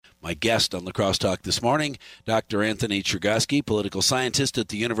My guest on La Crosse Talk this morning, Dr. Anthony Chergosky, political scientist at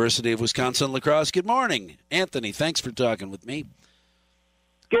the University of Wisconsin-La Crosse. Good morning, Anthony. Thanks for talking with me.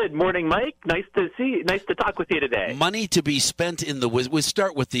 Good morning, Mike. Nice to talk with you today. Money to be spent in the... We'll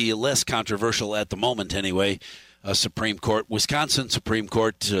start with the less controversial at the moment, anyway. Supreme Court, Wisconsin Supreme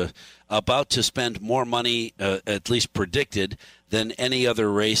Court, about to spend more money, at least predicted, than any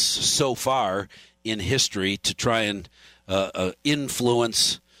other race so far in history to try and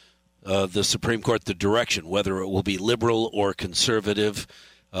influence the Supreme Court, the direction, whether it will be liberal or conservative.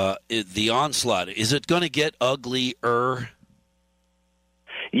 The onslaught, is it going to get uglier?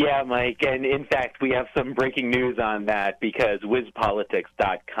 Yeah, Mike, and in fact, we have some breaking news on that because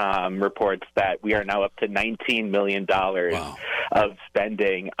WizPolitics.com reports that we are now up to $19 million of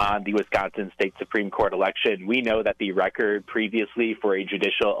spending on the Wisconsin State Supreme Court election. We know that the record previously for a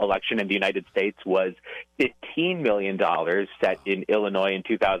judicial election in the United States was $15 million set in Illinois in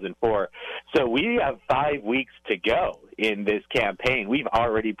 2004. So we have 5 weeks to go in this campaign. We've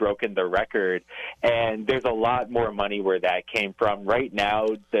already broken the record, and there's a lot more money where that came from. Right now,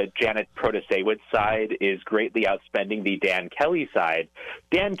 the Janet Protasewicz side is greatly outspending the Dan Kelly side.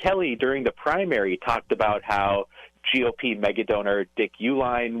 Dan Kelly, during the primary, talked about how GOP megadonor Dick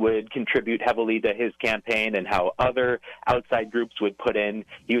Uihlein would contribute heavily to his campaign and how other outside groups would put in.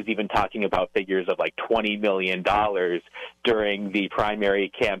 He was even talking about figures of like $20 million during the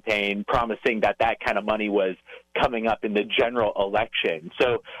primary campaign, promising that that kind of money was coming up in the general election.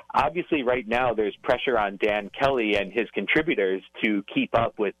 So obviously right now there's pressure on Dan Kelly and his contributors to keep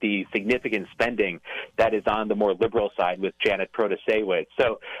up with the significant spending that is on the more liberal side with Janet Protasewicz.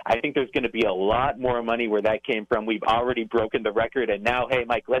 So I think there's going to be a lot more money where that came from. We've already broken the record, and now, hey,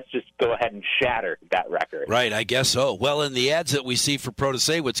 Mike, let's just go ahead and shatter that record. Right, I guess so. Well, in the ads that we see for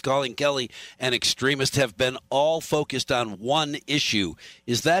Protasewicz calling Kelly an extremist have been all focused on one issue.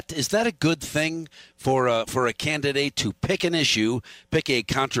 Is that a good thing for a candidate to pick an issue, pick a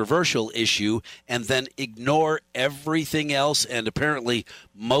controversial issue, and then ignore everything else and apparently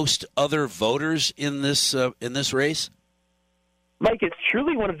most other voters in this race? Mike, it's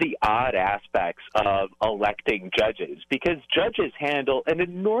truly one of the odd aspects of electing judges because judges handle an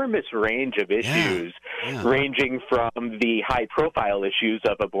enormous range of issues, ranging from the high-profile issues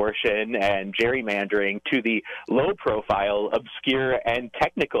of abortion and gerrymandering to the low-profile, obscure, and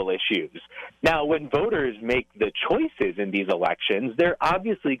technical issues. Now, when voters make the choices in these elections, they're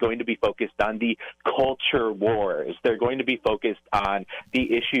obviously going to be focused on the culture wars. They're going to be focused on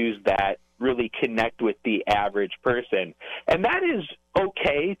the issues that really connect with the average person. And that is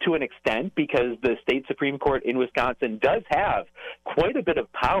okay to an extent because the state Supreme Court in Wisconsin does have quite a bit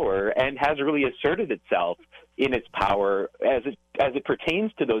of power and has really asserted itself in its power as it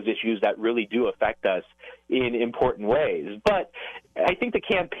pertains to those issues that really do affect us in important ways. But I think the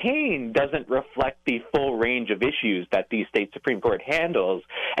campaign doesn't reflect the full range of issues that the state Supreme Court handles.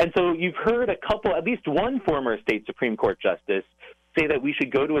 And so you've heard at least one former state Supreme Court justice say that we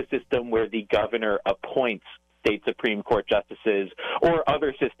should go to a system where the governor appoints state Supreme Court justices, or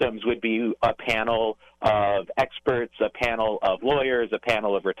other systems would be a panel of experts, a panel of lawyers, a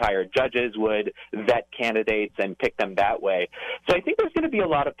panel of retired judges would vet candidates and pick them that way. So I think there's going to be a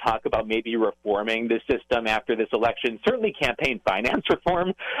lot of talk about maybe reforming the system after this election. Certainly campaign finance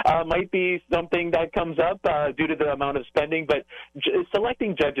reform might be something that comes up due to the amount of spending, but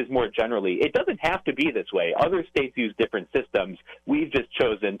selecting judges more generally, it doesn't have to be this way. Other states use different systems. We've just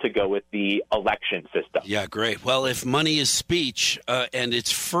chosen to go with the election system. Yeah, great. Well, if money is speech and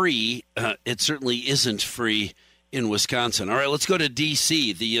it's free, it certainly isn't free in Wisconsin. All right, let's go to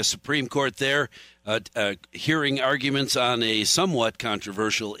D.C. The Supreme Court there hearing arguments on a somewhat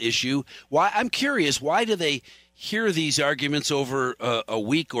controversial issue. I'm curious, why do they hear these arguments over a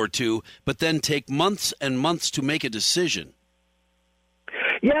week or two, but then take months and months to make a decision?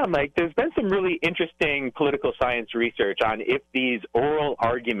 Yeah, Mike, there's been some really interesting political science research on if these oral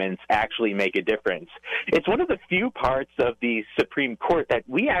arguments actually make a difference. It's one of the few parts of the Supreme Court that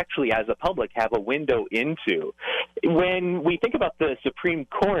we actually, as a public, have a window into. When we think about the Supreme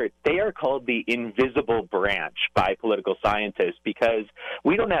Court, they are called the invisible branch by political scientists because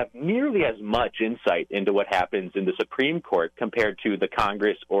we don't have nearly as much insight into what happens in the Supreme Court compared to the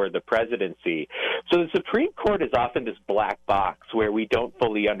Congress or the presidency. So the Supreme Court is often this black box where we don't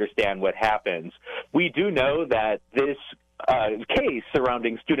fully understand what happens. We do know that this case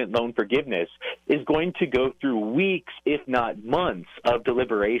surrounding student loan forgiveness is going to go through weeks, if not months, of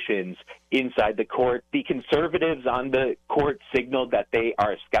deliberations inside the court. The conservatives on the court signaled that they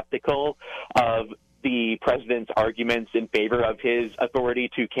are skeptical of the president's arguments in favor of his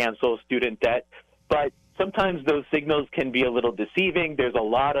authority to cancel student debt. But sometimes those signals can be a little deceiving. There's a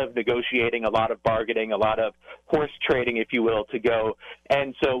lot of negotiating, a lot of bargaining, a lot of horse trading, if you will, to go.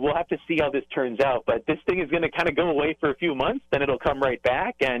 And so we'll have to see how this turns out. But this thing is going to kind of go away for a few months, then it'll come right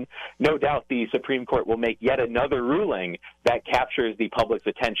back. And no doubt the Supreme Court will make yet another ruling that captures the public's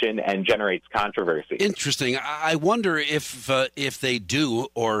attention and generates controversy. Interesting. I wonder if they do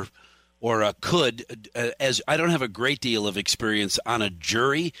or could, as I don't have a great deal of experience on a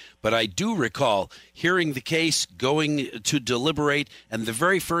jury, but I do recall hearing the case, going to deliberate, and the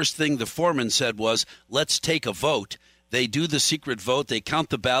very first thing the foreman said was, let's take a vote. They do the secret vote, they count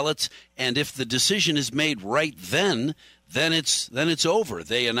the ballots, and if the decision is made right then it's over.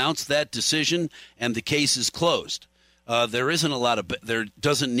 They announce that decision, and the case is closed. There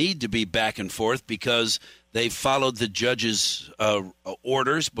doesn't need to be back and forth because they followed the judge's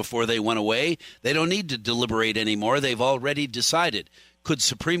orders before they went away. They don't need to deliberate anymore. They've already decided. Could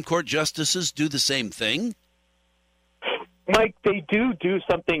Supreme Court justices do the same thing? Mike, they do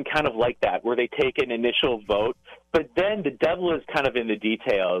something kind of like that, where they take an initial vote, but then the devil is kind of in the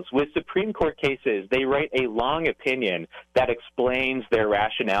details. With Supreme Court cases, they write a long opinion that explains their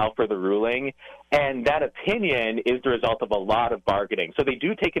rationale for the ruling, and that opinion is the result of a lot of bargaining. So they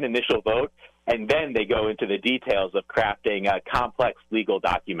do take an initial vote, and then they go into the details of crafting a complex legal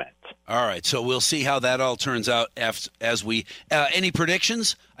document. All right, so we'll see how that all turns out as we any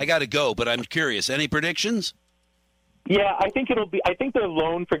predictions? I got to go, but I'm curious. Any predictions? Yeah, I think the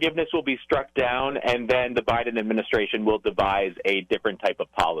loan forgiveness will be struck down, and then the Biden administration will devise a different type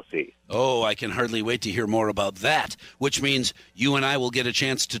of policy. Oh, I can hardly wait to hear more about that, which means you and I will get a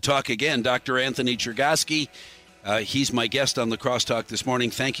chance to talk again. Dr. Anthony Chergosky, he's my guest on the Crosstalk this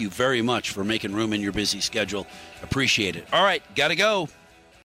morning. Thank you very much for making room in your busy schedule. Appreciate it. All right, got to go.